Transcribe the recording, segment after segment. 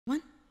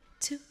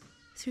2,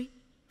 3,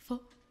 4.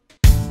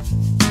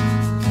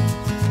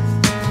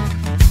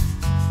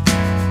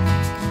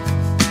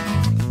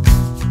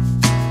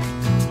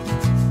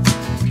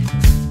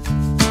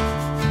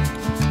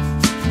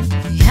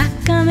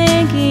 Miaka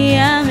mengi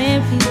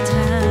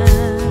yamepita,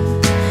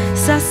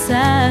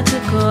 sasa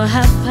tuko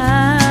hapa.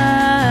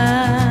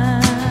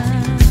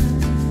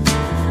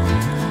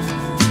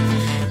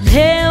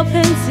 Leo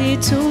penzi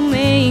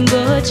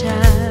tumeingoja,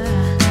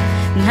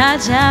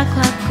 naja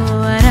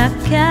kwako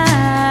haraka.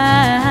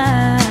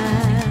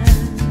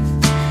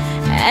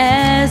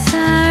 As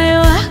I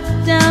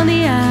walk down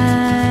the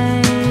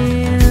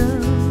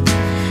aisle,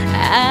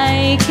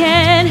 I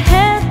can't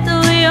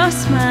handle your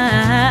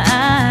smile.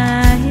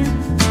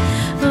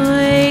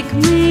 Wake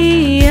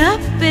me up,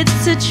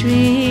 it's a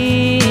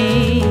dream.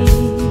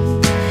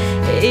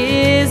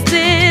 Is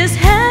this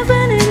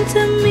happening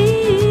to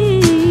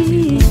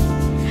me?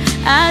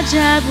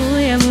 Ajabu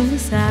ya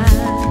Musa,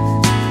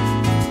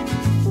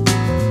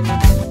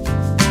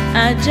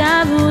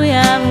 Ajabu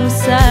ya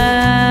Musa,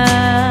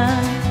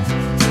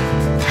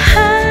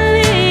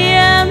 hali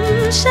ya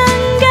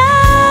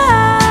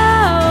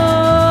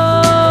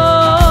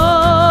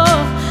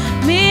mshangao,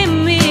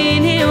 mimi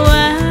ni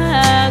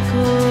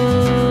wako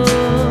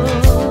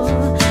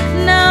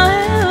na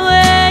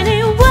wewe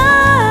ni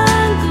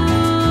wangu.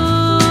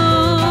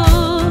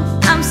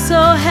 I'm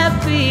so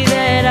happy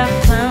that I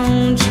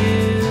found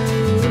you.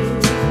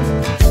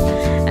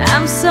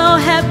 I'm so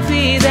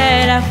happy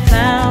that I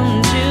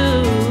found you.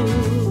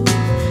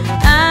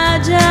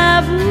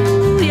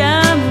 Ajabu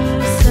ya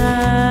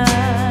Musa,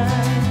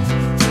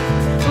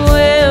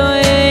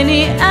 wewe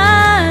ni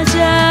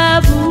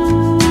ajabu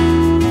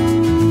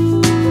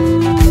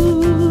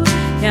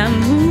ya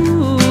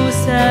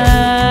Musa,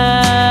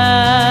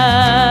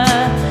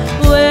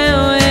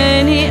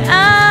 wewe ni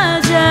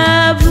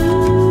ajabu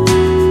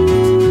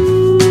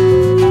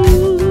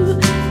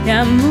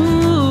ya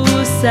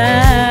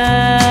Musa.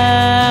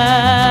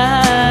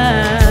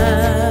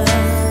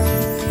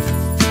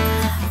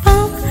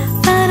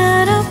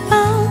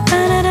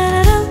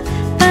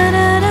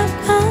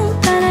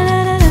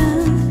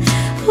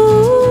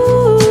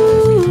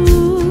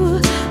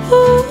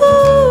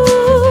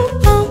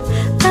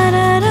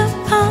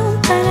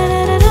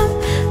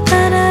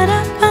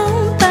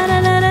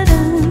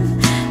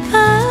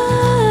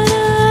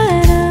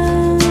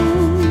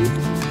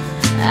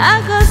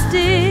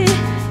 Agosti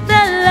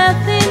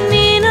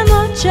thelathini na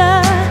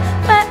moja,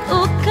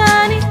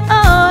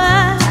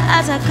 ukanioa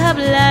hata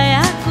kabla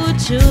ya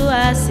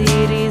kujua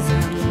siri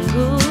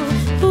zangu.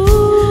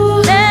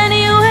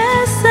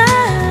 Umeniweza,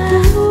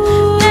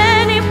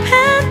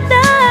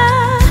 umenipenda,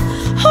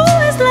 who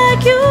is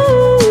like you?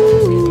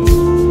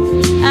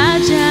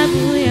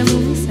 Ajabu ya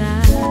Musa,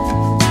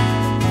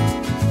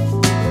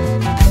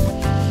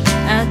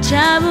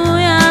 ajabu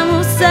ya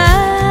Musa,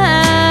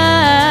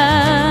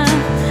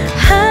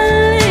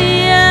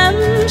 hali ya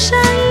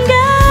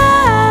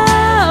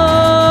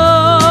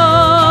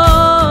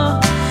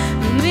mshangao,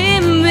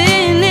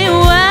 mimi ni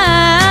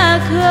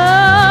wako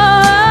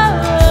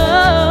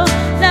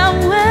na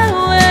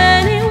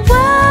wewe ni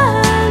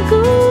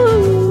wangu.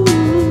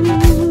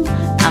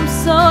 I'm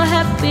so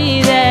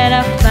happy that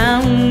I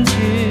found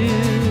you.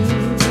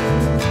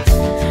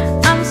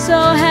 I'm so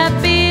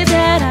happy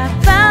that I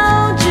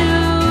found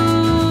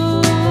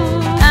you.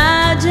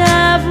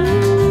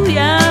 Ajabu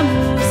ya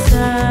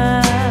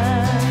Musa,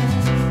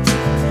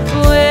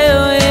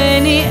 wewe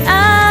ni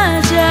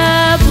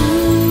ajabu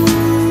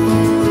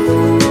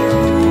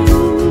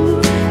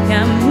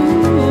ya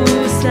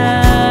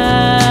Musa,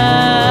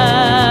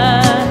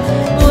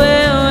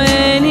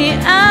 wewe ni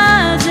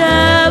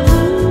ajabu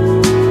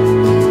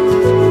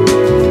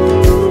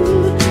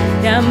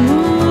ya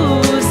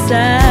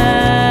Musa.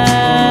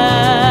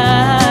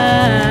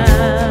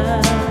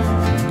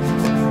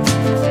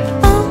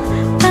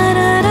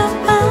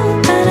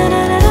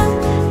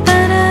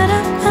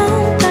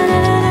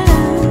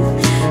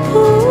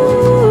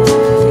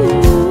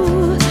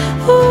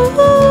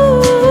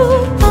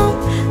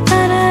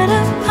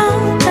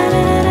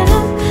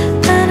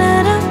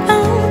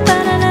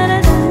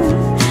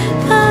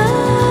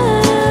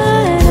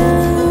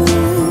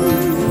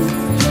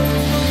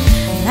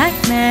 Like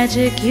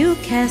magic, you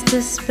cast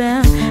a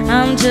spell.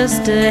 I'm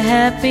just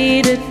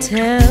happy to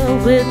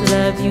tell. With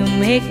love, you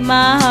make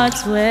my heart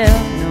swell.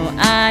 No,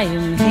 I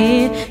am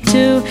here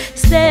to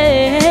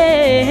stay.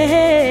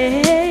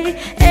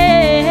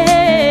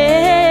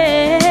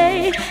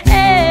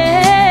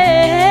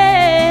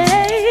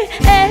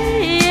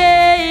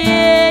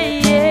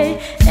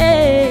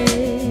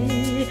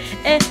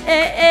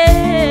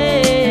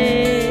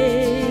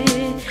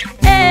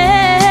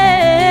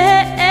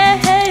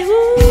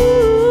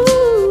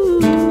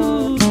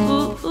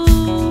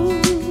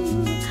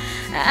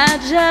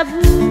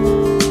 Ajabu,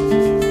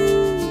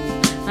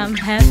 I'm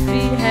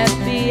happy,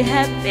 happy,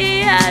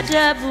 happy.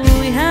 Ajabu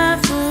ya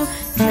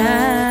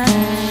Musa.